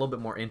slowly got a little bit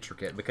more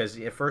intricate because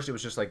at first it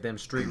was just like them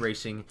street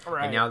racing,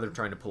 Right. and now they're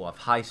trying to pull off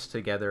heists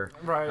together.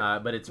 Right.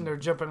 But it's And they're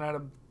jumping out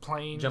of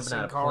planes, jumping out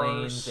and of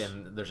cars. planes,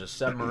 and there's a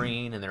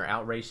submarine, and they're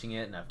out racing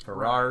it, and a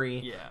Ferrari.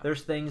 Right, yeah.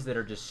 There's things that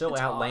are just so It's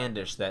odd.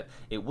 outlandish that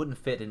it wouldn't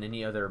fit in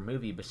any other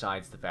movie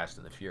besides The Fast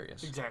and the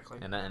Furious. Exactly.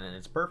 And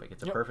it's perfect.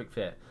 It's a Yep. perfect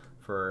fit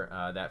for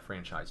that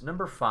franchise.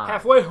 Number 5,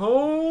 Halfway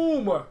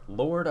home.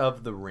 Lord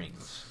of the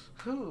Rings.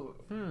 Ooh.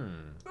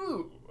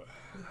 Ooh.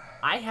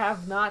 I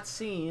have not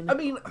seen. I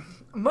mean,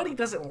 money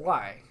doesn't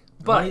lie.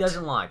 But Money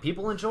doesn't lie.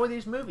 People enjoy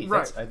these movies.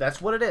 Right. That's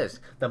what it is.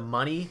 The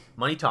money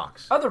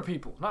talks. other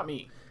people, not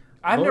me.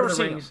 I've Lord never of the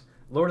seen Rings. them.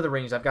 Lord of the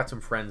Rings. I've got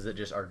some friends that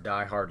just are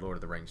diehard Lord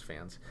of the Rings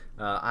fans.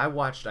 I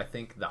watched, I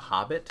think, The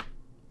Hobbit.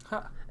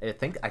 Huh. I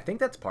think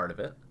that's part of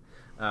it.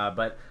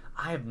 But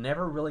I have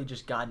never really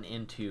just gotten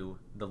into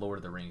the Lord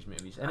of the Rings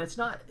movies, and it's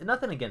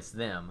nothing against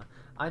them.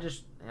 I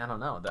don't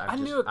know.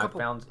 I've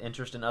found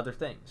interest in other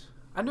things.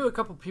 I knew a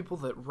couple people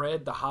that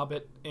read The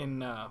Hobbit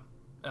in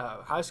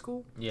high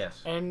school.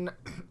 Yes. And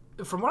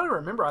from what I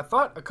remember, I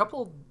thought a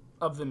couple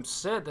of them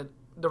said that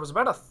there was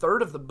about a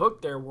third of the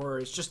book there where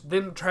it's just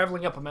them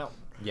traveling up a mountain.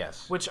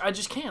 Yes. Which I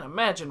just can't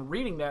imagine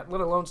reading that,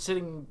 let alone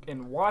sitting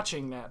and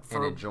watching that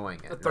for and enjoying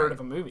it. a third right. of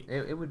a movie.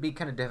 It would be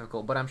kind of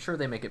difficult, but I'm sure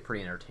they make it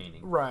pretty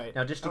entertaining. Right.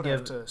 Now, just to I would give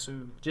have to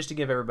assume. Just to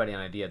give everybody an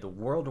idea, the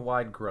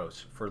worldwide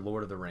gross for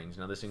Lord of the Rings,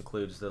 now this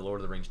includes the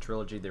Lord of the Rings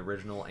trilogy, the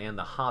original, and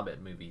the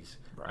Hobbit movies,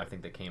 I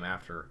think that came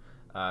after.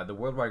 The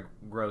worldwide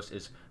gross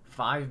is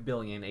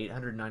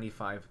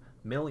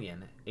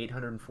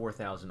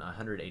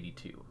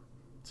 $5,895,804,182.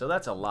 So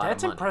that's a lot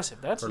That's of money. impressive.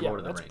 That's for yeah,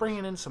 Lord of the that's Rings.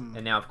 bringing in some.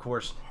 And now, of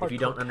course, if you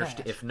don't hardcore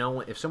understand,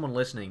 cash. if someone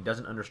listening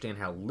doesn't understand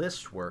how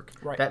lists work,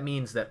 Right. that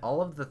means that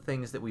all of the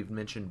things that we've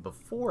mentioned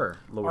before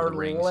Lord of the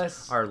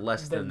Rings are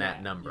less than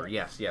that number.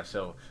 Yeah. Yes.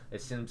 So it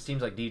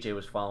seems like DJ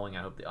was following.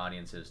 I hope the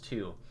audience is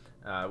too.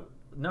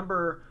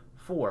 Number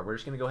 4. We're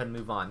just going to go ahead and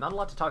move on. Not a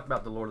lot to talk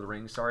about the Lord of the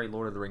Rings. Sorry,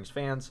 Lord of the Rings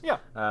fans. Yeah.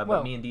 But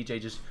well, me and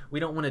DJ we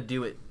don't want to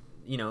do it.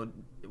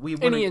 We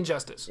any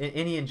injustice.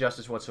 Any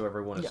injustice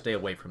whatsoever. We want to Yeah. stay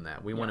away from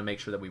that. We want to make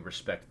sure that we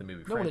respect the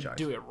movie Don't want franchise.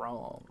 to do it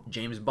wrong.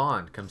 James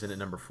Bond comes in at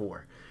number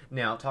 4.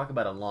 Now, talk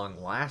about a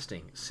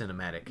long-lasting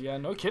cinematic Yeah,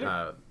 no kidding.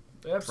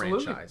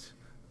 Absolutely. franchise.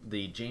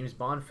 The James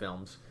Bond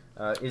films,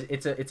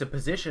 it's a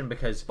position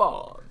because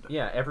Bond.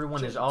 yeah, everyone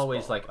is James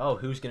always Bond. like, oh,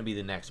 who's going to be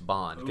the next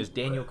Bond? Because Ooh,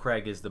 Daniel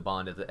Craig is the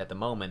Bond at the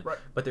moment, Right.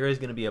 but there is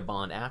going to be a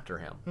Bond after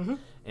him. Mm-hmm.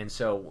 And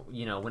so,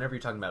 whenever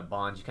you're talking about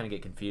Bonds, you kind of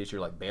get confused.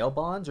 You're like, Bale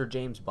Bonds or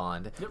James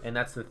Bond? Yep. And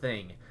that's the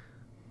thing.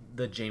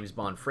 The James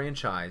Bond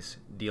franchise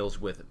deals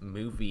with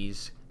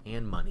movies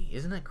and money.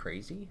 Isn't that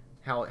crazy?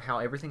 How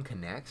everything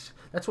connects?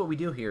 That's what we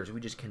do here is we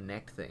just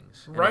connect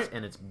things. And Right.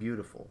 and it's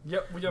beautiful.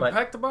 Yep, we But-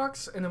 unpack the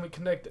box and then we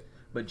connect it.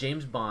 But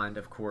James Bond,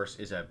 of course,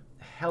 is a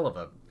hell of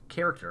a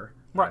character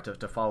Right.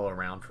 to follow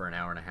around for an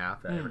hour and a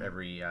half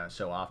every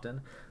so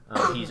often.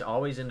 He's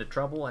always into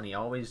trouble, and he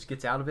always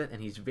gets out of it,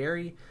 and he's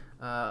very,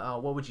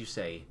 what would you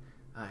say?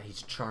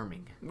 He's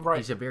charming. Right.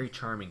 He's a very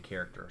charming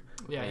character.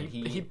 Yeah, and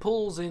he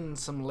pulls in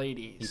some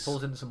ladies. he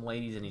pulls into some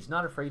ladies, and he's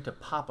not afraid to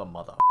pop a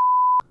mother.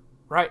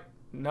 Right.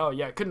 No,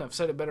 yeah, I couldn't have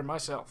said it better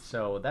myself.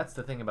 So that's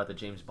the thing about the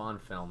James Bond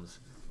films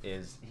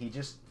is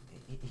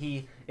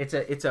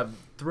it's a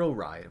thrill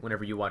ride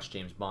whenever you watch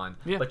James Bond,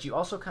 Yeah. but you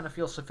also kind of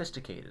feel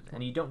sophisticated,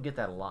 and you don't get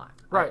that a lot.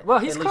 Right. Well,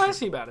 he's At least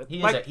classy about it.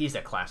 He's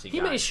a classy He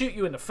guy. may shoot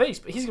you in the face,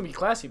 but he's gonna be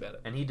classy about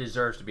it. And he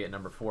deserves to be at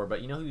number 4.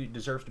 But you know who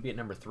deserves to be at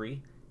number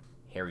 3?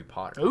 Harry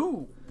Potter.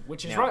 Ooh,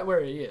 which is Now- right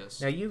where he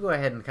is. Now you go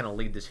ahead and kind of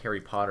lead this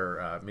Harry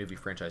Potter movie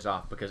franchise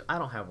off because I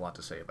don't have a lot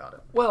to say about it.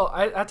 Well,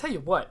 I tell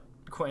you what,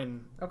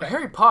 Quentin. Okay.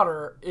 Harry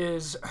Potter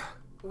is.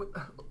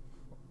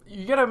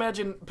 You gotta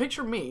imagine.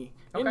 Picture me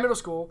in Okay. middle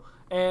school,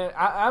 and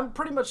I'm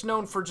pretty much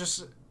known for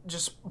just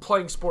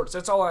playing sports.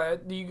 That's all I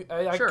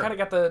Sure. kind of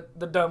got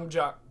the dumb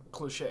jock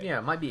cliche. Yeah,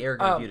 it might be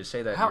arrogant of you to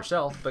say that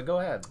yourself, but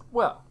go ahead.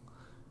 Well,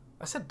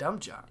 I said dumb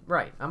jock.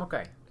 Right, I'm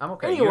okay.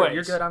 Anyways.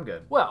 You're good. I'm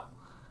good. Well,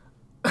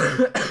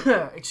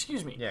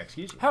 excuse me. Yeah,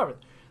 excuse you. However,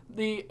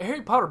 the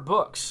Harry Potter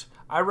books,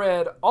 I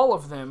read all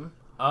of them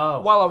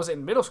Oh, while I was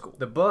in middle school.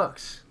 the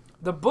books.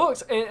 The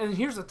books, and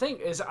here's the thing,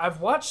 is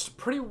I've watched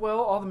pretty well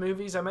all the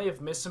movies. I may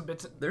have missed some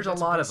bits. There's a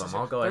bits and lot of pieces.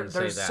 them. I'll go ahead and say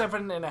There's that.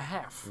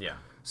 7.5. Yeah,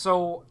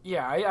 So,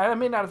 yeah, I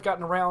may not have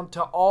gotten around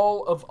to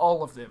all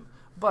of them.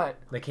 But,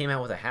 they came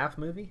out with a half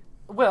movie.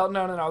 well,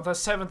 no. The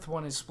 7th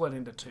one is split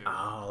into 2.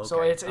 Oh, okay.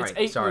 So it's All right,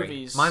 8 sorry.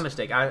 movies. My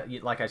mistake.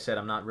 Like I said,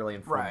 I'm not really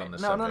informed Right. on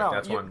this No, subject. no.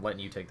 That's why You- I'm letting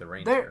you take the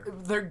reins They're here.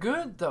 they're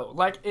good though.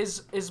 Like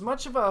as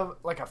much of a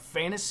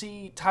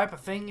fantasy type of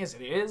thing as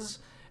it is,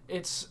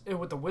 it's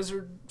with the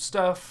wizard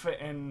stuff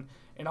and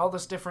all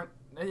this different.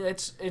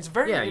 It's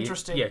very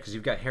interesting. Because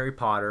you've got Harry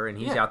Potter, and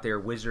he's Yeah. out there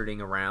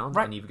wizarding around,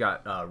 Right. and you've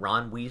got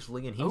Ron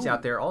Weasley, and he's Ooh.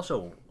 out there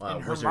also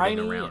And wizarding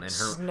Hermione around, and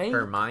Snape.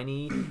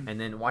 Hermione, and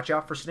then watch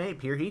out for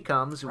Snape. Here he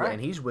comes, Right.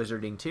 and he's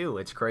wizarding too.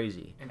 It's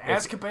crazy. And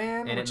It's-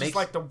 Azkaban, and it which makes- is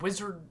like the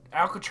wizard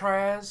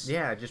Alcatraz.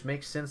 Yeah, it just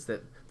makes sense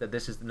that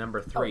this is the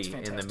number 3 in the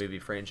fantastic. movie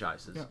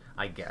franchises, Yeah.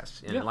 I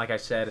guess. And Yeah. like I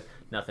said,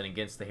 nothing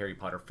against the Harry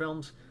Potter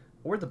films.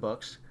 or the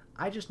books.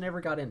 I just never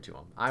got into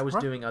them. I was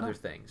doing other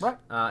things. Right.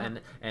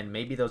 And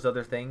maybe those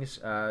other things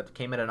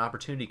came at an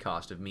opportunity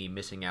cost of me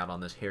missing out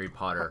on this Harry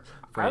Potter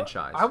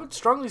franchise. I would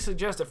strongly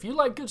suggest if you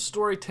like good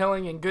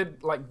storytelling and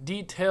good like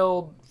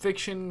detailed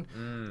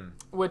fiction,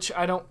 which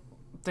I don't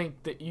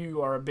think that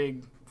you are a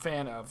big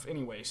fan of,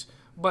 anyways.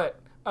 But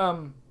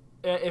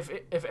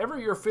if ever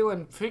you're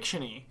feeling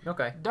fiction-y,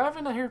 Okay. dive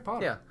into Harry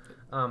Potter. Yeah.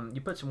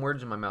 You put some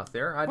words in my mouth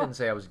there. I didn't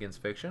say I was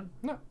against fiction.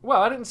 No,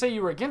 well, I didn't say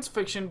you were against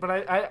fiction, but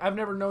I've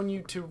never known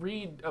you to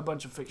read a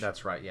bunch of fiction.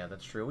 That's right. Yeah,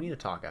 that's true. We need to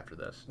talk after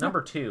this.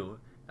 Number 2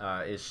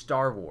 is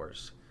Star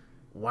Wars.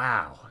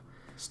 Wow.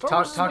 Star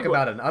Wars is a Talk big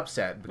one. about an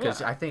upset, because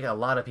Yeah. I think a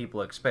lot of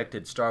people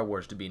expected Star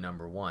Wars to be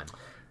number 1.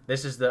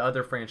 This is the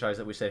other franchise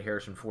that we said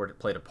Harrison Ford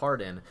played a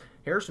part in.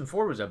 Harrison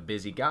Ford was a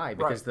busy guy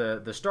because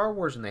the Star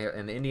Wars and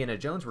the Indiana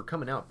Jones were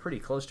coming out pretty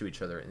close to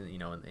each other, in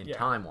Yeah.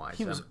 time-wise.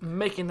 He was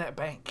making that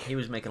bank. He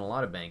was making a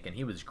lot of bank, and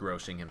he was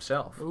grossing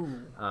himself.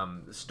 Ooh.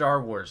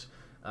 Star Wars.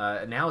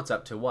 Now it's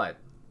up to what?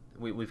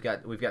 We've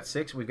got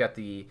 6. We've got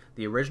the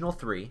original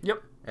 3.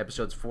 Yep.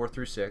 Episodes 4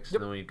 through 6.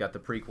 Yep. And then we've got the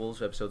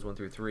prequels, episodes 1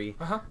 through 3.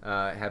 Uh-huh.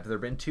 Have there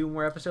been 2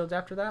 more episodes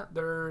after that?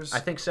 There's I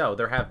think so.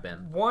 There have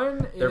been.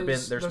 one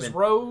there's there's been-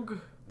 Rogue.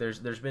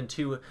 There's been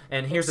 2,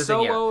 and here's the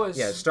Solo thing. is-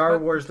 Yeah, Star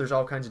but- Wars. There's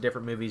all kinds of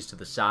different movies to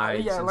the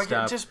sides. Yeah, and like, it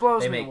stuff. just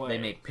blows they me make away. They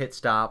make pit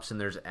stops,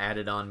 and there's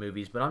added on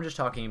movies. But I'm just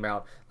talking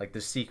about like the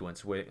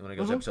sequence when it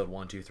goes episode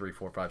 1, 2, 3,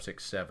 4, 5,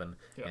 6, 7,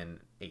 Yeah. and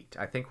 8.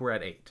 I think we're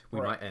at 8.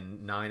 We Right. might,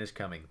 and 9 is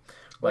coming.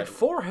 Like But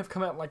 4 have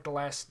come out in like the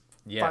last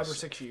 5 Yes. or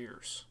 6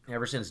 years.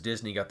 ever since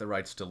Disney got the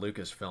rights to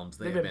Lucasfilms,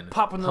 They've have been been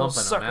popping those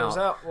pumping them suckers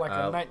out like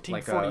a like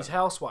 1940s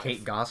housewife.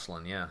 Kate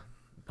Gosselin, yeah,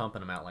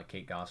 pumping them out like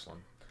Kate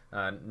Gosselin.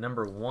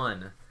 Number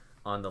 1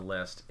 on the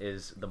list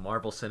is the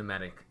Marvel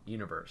Cinematic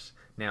Universe.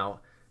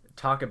 Now,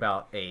 talk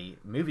about a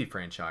movie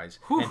franchise,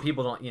 and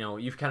people don't,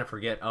 you kind of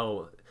forget,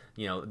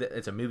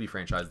 it's a movie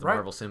franchise, the Right.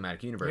 Marvel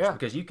Cinematic Universe, Yeah.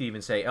 because you could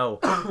even say,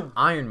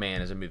 Iron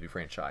Man is a movie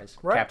franchise,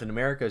 Right. Captain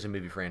America is a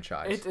movie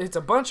franchise. It's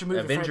a bunch of movie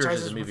Avengers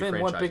franchises is a movie within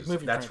franchise. one big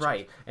movie That's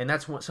franchise. right, and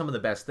that's some of the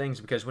best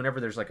things, because whenever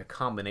there's like a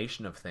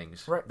combination of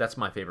things, Right. that's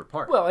my favorite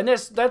part. Well, and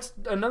that's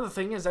another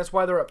thing is that's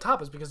why they're up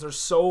top, is because there's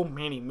so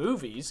many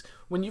movies.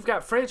 When you've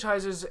got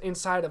franchises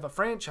inside of a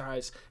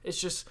franchise, it's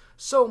just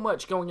so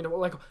much going into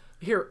like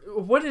here.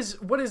 What is the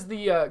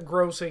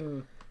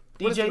grossing?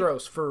 What is the DJ,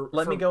 gross for?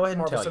 Let me go ahead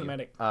and Marvel tell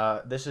Cinematic?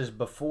 you. This is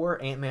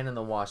before Ant-Man and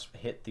the Wasp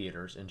hit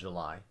theaters in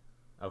July.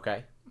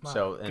 Okay, and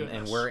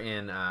goodness. we're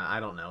in I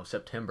don't know,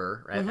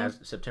 September, as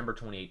September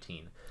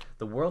 2018.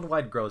 The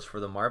worldwide gross for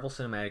the Marvel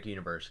Cinematic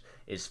Universe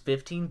is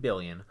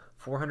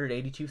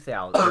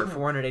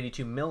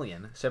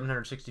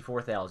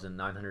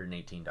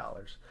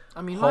 $15,482,764,918.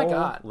 I mean, my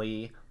God.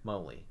 Holy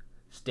moly,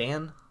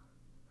 Stan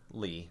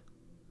Lee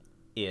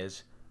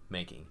is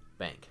making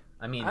bank.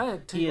 I mean,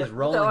 he is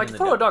rolling like in the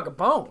throw dough. a dog a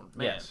bone,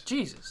 man. Yes.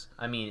 Jesus.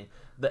 I mean,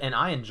 and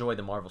I enjoy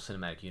the Marvel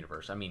Cinematic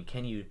Universe. I mean,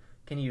 can you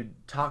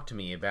talk to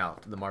me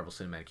about the Marvel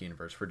Cinematic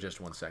Universe for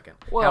just 1 second?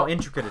 Well- How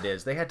intricate it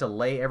is. They had to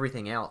lay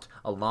everything out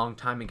a long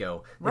time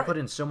ago. They Right. put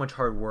in so much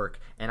hard work,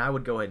 and I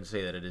would go ahead and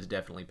say that it is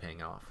definitely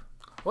paying off.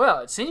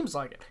 Well, it seems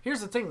like it. Here's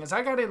the thing: is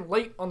I got in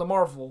late on the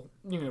Marvel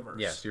universe.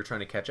 Yes, you're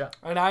trying to catch up.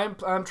 And I'm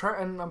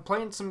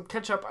playing some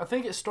catch up. I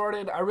think it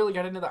started. I really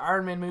got into the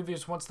Iron Man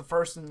movies once the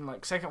first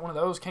and second one of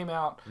those came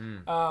out.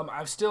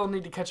 I still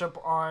need to catch up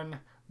on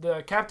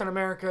the Captain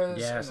Americas.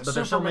 Yes, and the but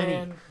there's so Superman.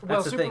 many.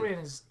 Well, That's the thing. Superman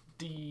is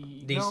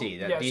DC,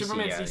 No? that DC,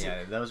 Superman's yeah, DC.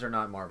 yeah, those are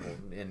not Marvel,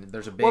 and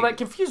there's a big. Well, that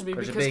confused me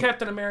there's a because big-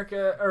 Captain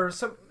America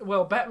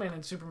Batman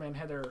and Superman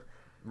had their.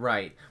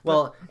 Right.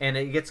 Well, and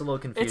it gets a little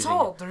confusing.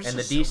 there's and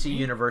the just so DC many.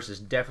 universe is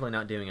definitely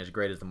not doing as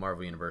great as the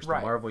Marvel universe. Right.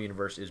 The Marvel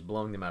universe is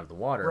blowing them out of the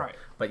water. Right.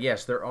 But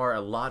yes, there are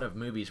a lot of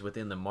movies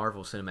within the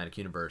Marvel Cinematic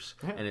Universe,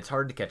 Yeah. and it's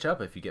hard to catch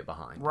up if you get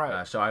behind.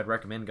 Right. So I'd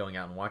recommend going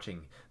out and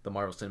watching the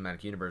Marvel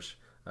Cinematic Universe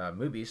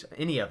movies.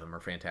 Any of them are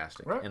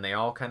fantastic, Right. and they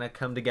all kind of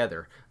come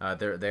together.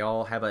 They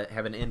all have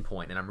an end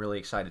point, and I'm really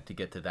excited to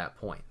get to that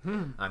point.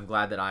 I'm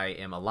glad that I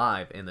am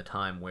alive in the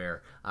time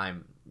where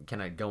I'm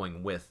kind of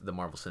going with the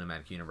Marvel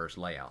Cinematic Universe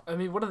layout. I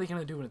mean, what are they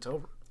gonna do when it's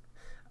over?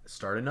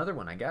 Start another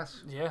one, I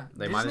guess. Yeah,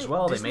 They might as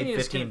well. Disney They made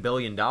is $15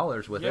 billion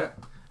with Yeah. it.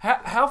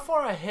 How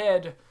far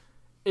ahead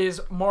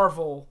is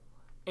Marvel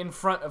in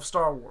front of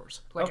Star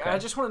Wars? Like, Okay. I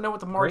just want to know what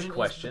the Great margin is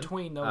question.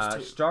 between those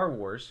two. Star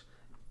Wars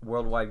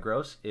worldwide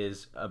gross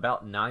is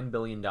about $9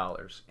 billion,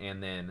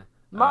 and then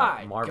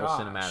My Marvel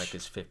gosh. Cinematic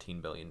is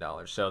 $15 billion.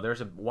 So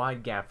there's a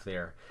wide gap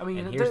there. I mean,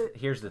 and the-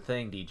 here's the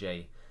thing,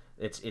 DJ.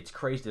 It's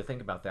crazy to think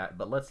about that,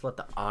 but let's let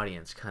the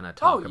audience kind of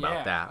talk yeah.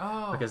 about that,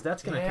 Oh, because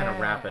that's going to kind of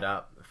wrap yeah. it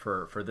up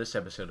for this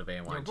episode of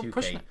ANY we're 2K.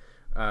 pushing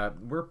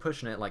We're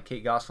pushing it like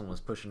Kate Gosselin was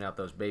pushing out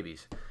those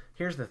babies.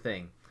 Here's the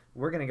thing.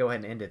 We're going to go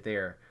ahead and end it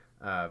there.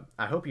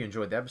 I hope you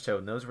enjoyed the episode.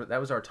 And that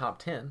was our top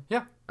 10.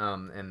 Yeah.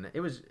 And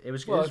it was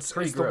Well, it's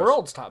pretty it's the gross.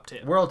 world's top 10.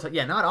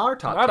 Yeah, not our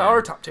top Not 10.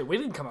 our top 10. We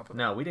didn't come up with it.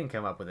 No, we didn't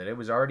come up with it. It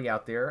was already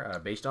out there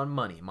based on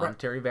money,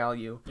 monetary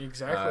value.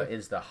 Exactly.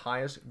 Is the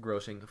highest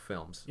grossing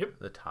films. Yep.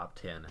 The top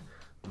 10.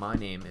 My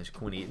name is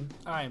Quinn Eaton,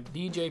 I am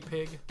DJ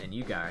Pig. and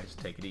you guys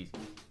take it easy.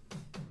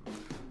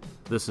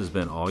 This has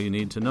been All You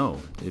Need to Know.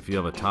 If you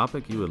have a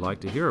topic you would like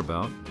to hear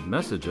about,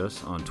 message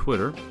us on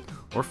Twitter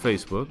or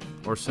Facebook,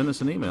 or send us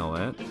an email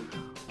at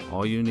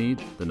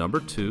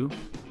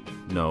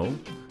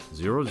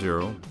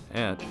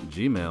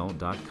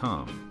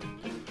allyouneedthenumber2know00@gmail.com.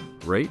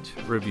 Rate,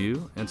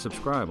 review, and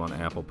subscribe on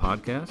Apple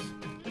Podcasts,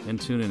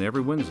 and tune in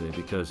every Wednesday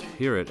because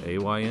here at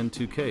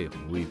AYN2K,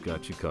 we've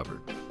got you covered.